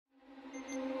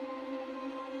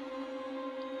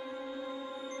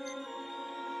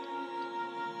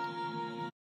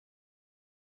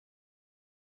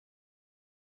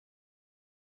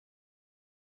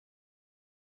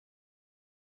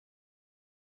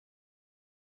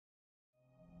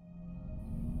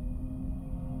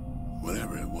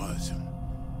Whatever it was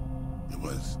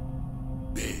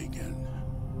big and...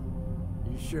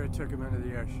 You sure it took him into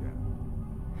the air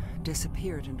shaft?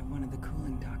 Disappeared into one of the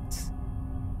cooling ducts.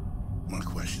 My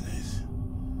question is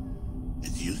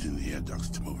using the air ducts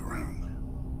to move around.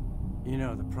 You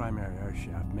know, the primary air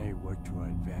shaft may work to our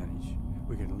advantage.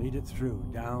 We can lead it through,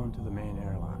 down to the main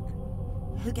airlock.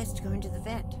 Who gets to go into the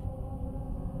vent?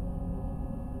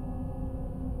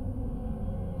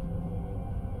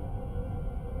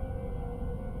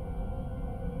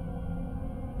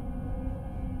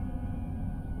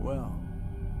 Well,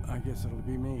 I guess it'll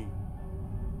be me.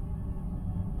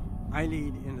 I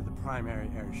lead into the primary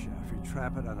air shaft. We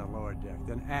trap it on the lower deck.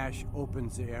 Then Ash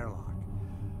opens the airlock.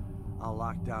 I'll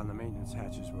lock down the maintenance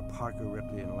hatches where Parker,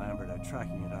 Ripley, and Lambert are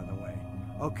tracking it on the way.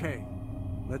 Okay,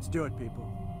 let's do it, people.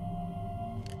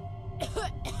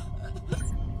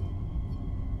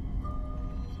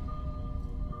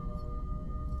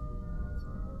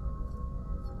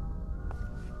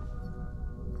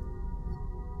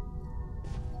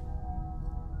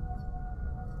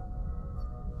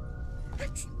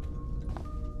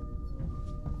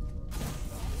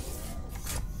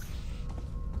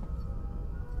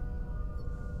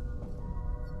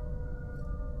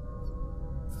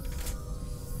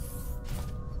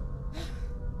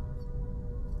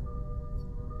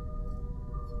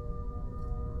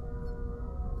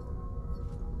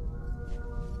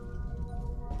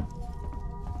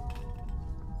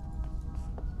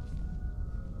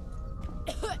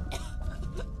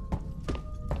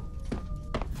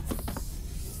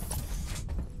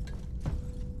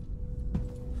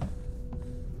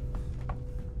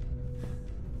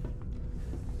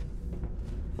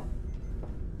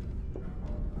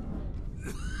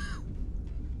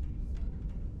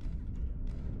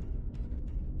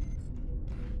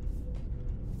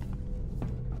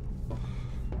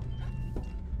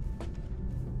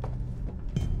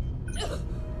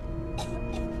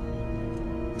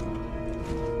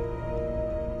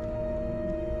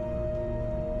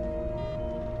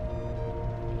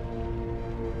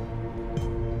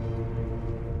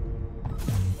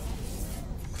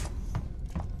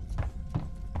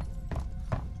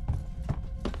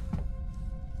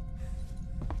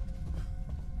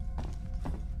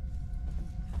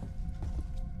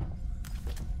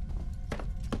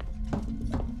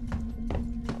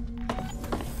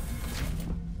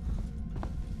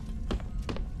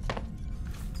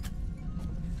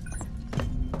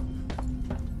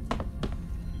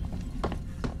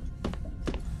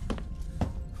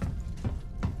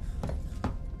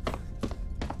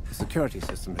 The security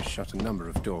system has shut a number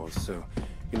of doors, so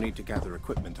you need to gather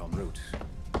equipment en route.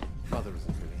 Mother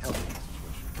isn't really helping the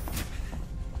situation.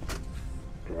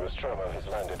 Nostromo has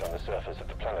landed on the surface of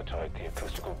the planetoid the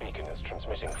acoustical beacon is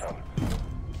transmitting from.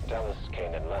 Dallas,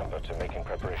 Kane, and Lambert are making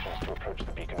preparations to approach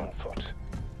the beacon on foot.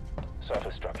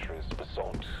 Surface structure is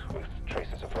basalt, with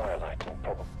traces of rhyolite and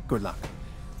probably... Good luck.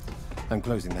 I'm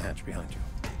closing the hatch behind you.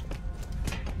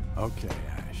 Okay,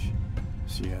 Ash.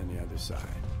 See you on the other side.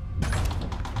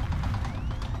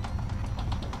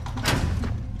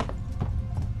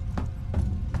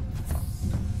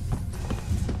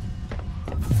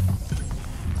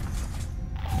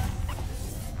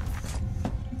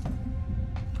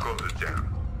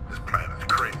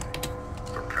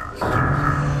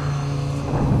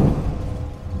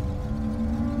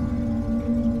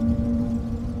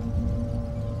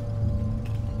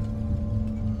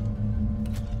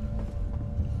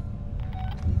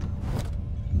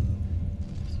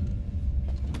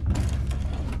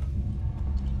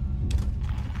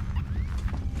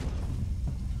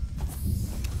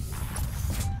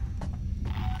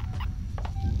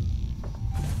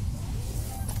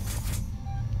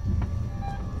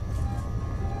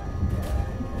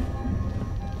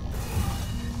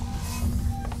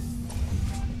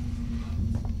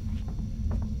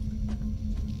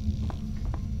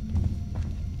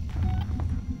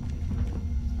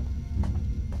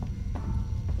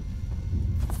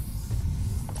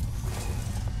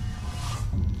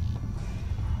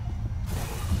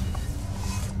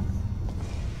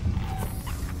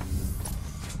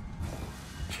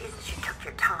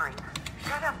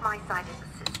 My side of the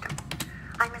system.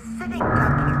 I'm a sitting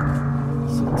duck here.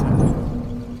 Sit tight.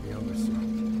 Be over soon.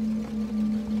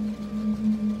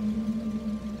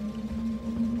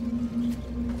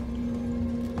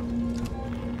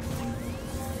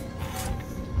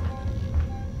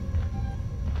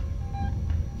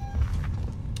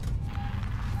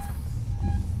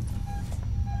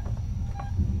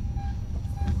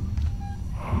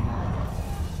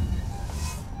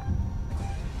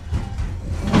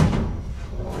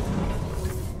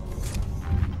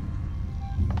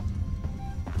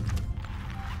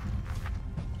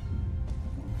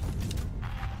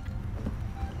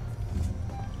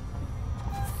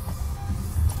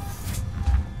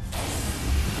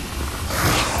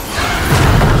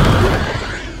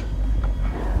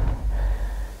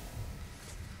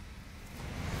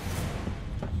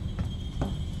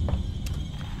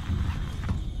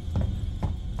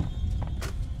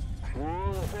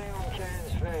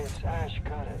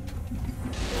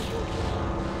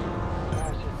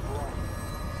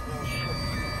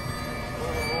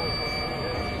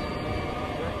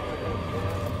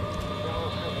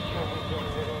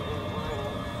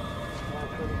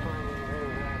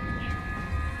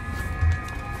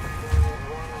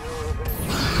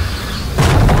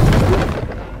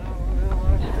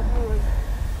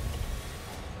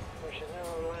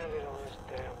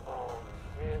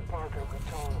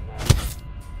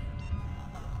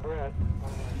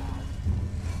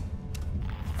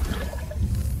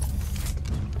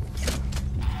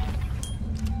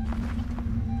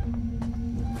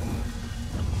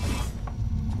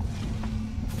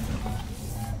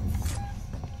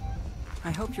 I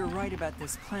hope you're right about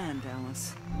this plan,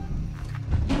 Dallas.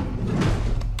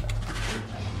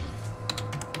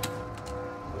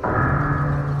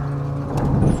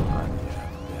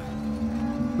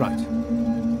 Right.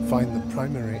 Find the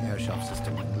primary airshaft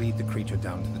system and lead the creature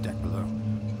down to the deck below.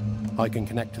 I can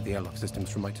connect to the airlock systems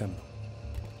from my terminal.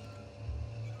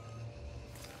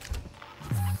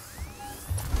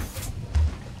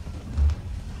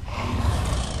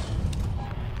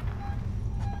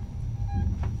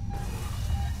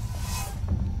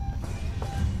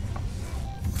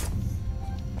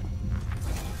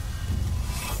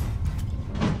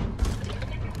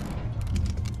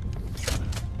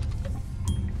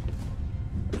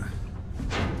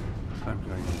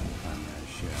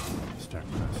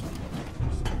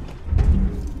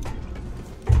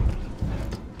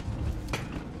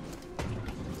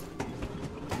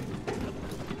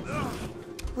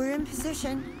 We're in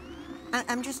position.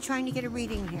 I'm just trying to get a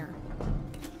reading here.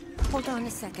 Hold on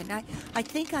a second. I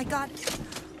think I got...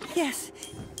 Yes,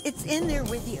 it's in there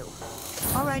with you.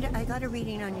 All right, I got a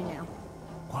reading on you now.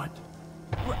 What?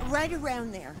 Right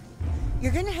around there.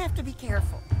 You're gonna have to be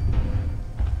careful.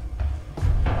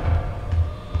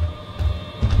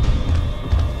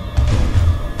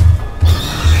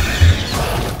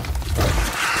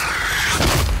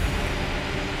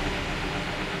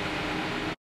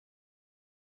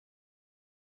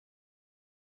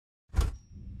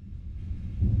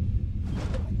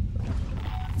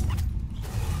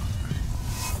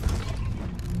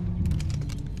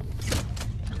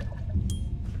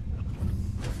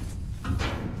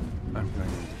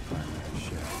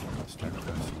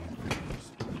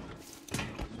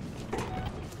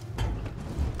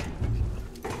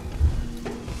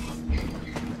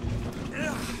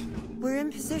 We're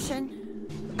in position.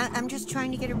 I'm just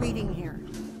trying to get a reading here.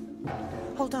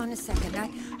 Hold on a second.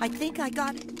 I think I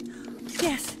got...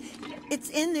 Yes, it's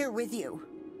in there with you.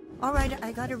 All right,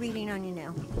 I got a reading on you now.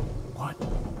 What?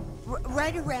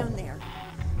 Right around there.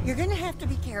 You're gonna have to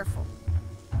be careful.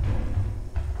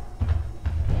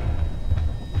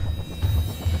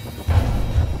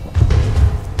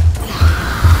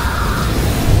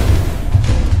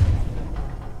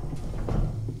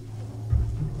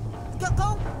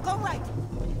 Go right.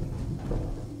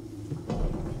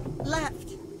 Left.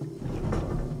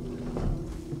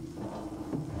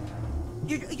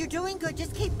 You're doing good.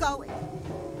 Just keep going.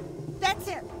 That's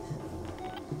it.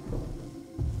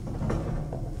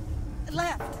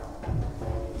 Left.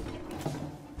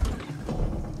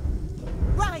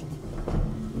 Right.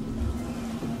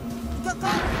 Go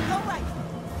right.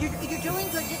 You're doing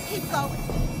good. Just keep going.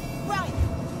 Right.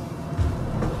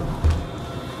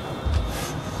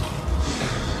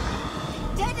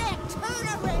 Dead end. Turn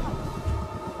around.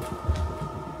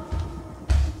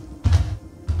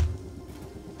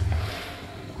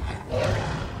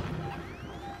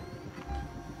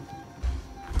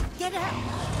 Get out.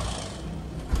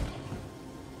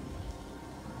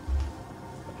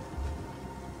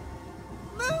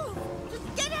 Move.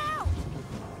 Just get out.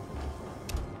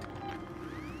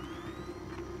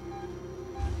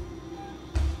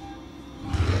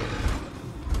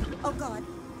 Oh, God.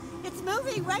 It's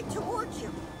moving right towards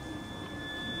you.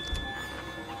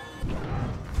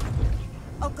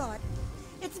 Oh, God.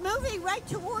 It's moving right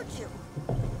towards you.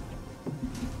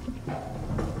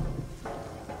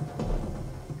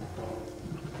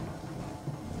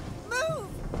 Move!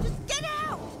 Just get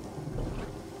out!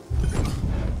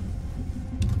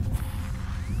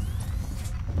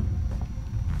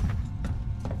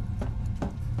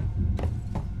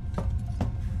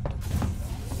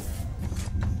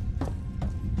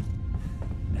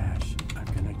 Ash,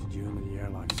 I've connected you into the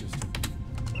airlock system.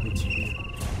 It's here.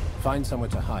 Find somewhere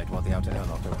to hide while the outer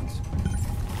airlock opens.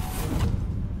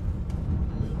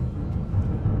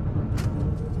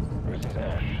 This is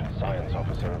Ash, science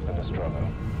officer of the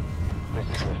Nostromo. This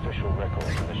is an official record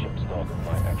from the ship's log of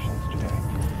my actions today.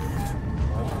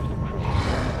 Most of the crew was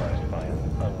compromised by an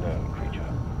unknown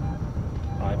creature.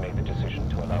 I made the decision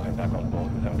to allow him back on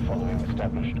board without following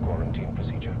established quarantine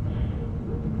procedure.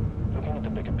 Looking at the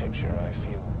bigger picture, I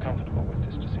feel comfortable with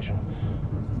this decision.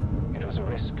 It was a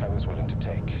risk I was willing to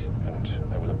take,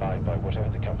 and I will abide by whatever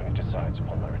the company decides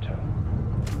upon my return.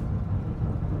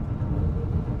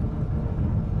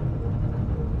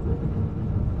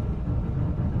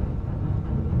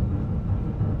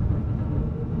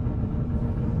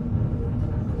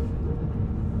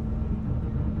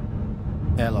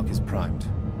 Airlock is primed.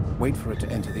 Wait for it to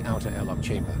enter the outer airlock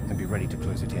chamber and be ready to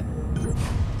close it in.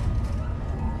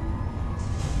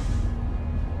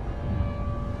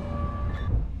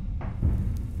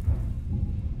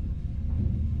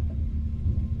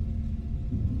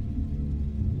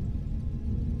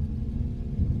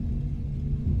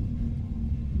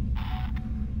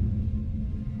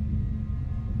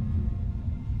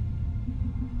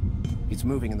 It's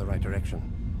moving in the right direction.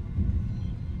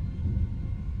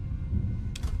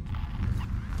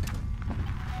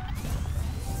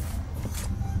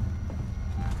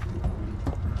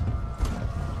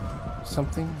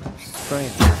 Something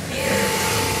strange.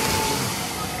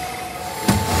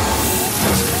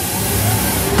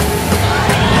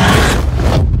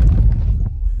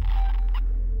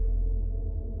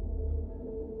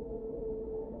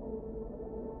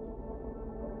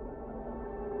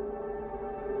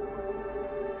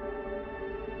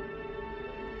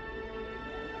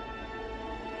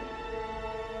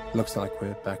 Looks like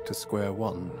we're back to square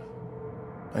one.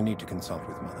 I need to consult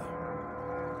with Mother.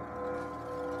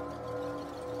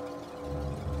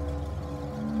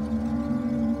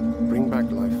 Bring back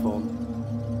life form.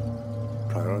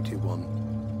 Priority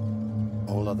 1.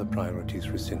 All other priorities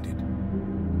rescinded.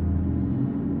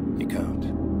 You can't.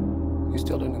 You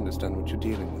still don't understand what you're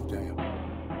dealing with, do you?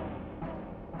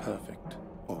 Perfect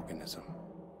organism.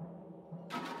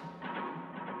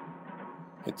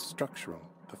 Its structural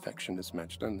perfection is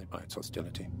matched only by its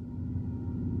hostility.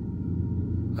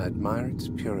 I admire its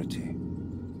purity.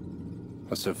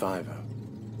 A survivor.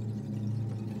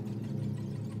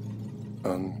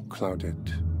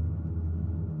 Unclouded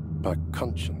by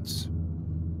conscience,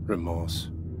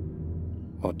 remorse,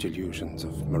 or delusions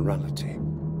of morality.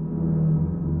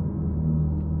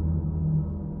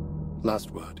 Last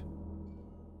word.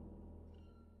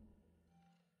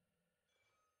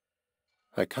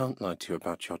 I can't lie to you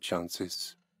about your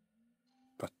chances,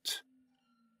 but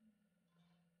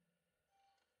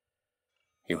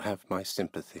you have my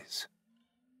sympathies.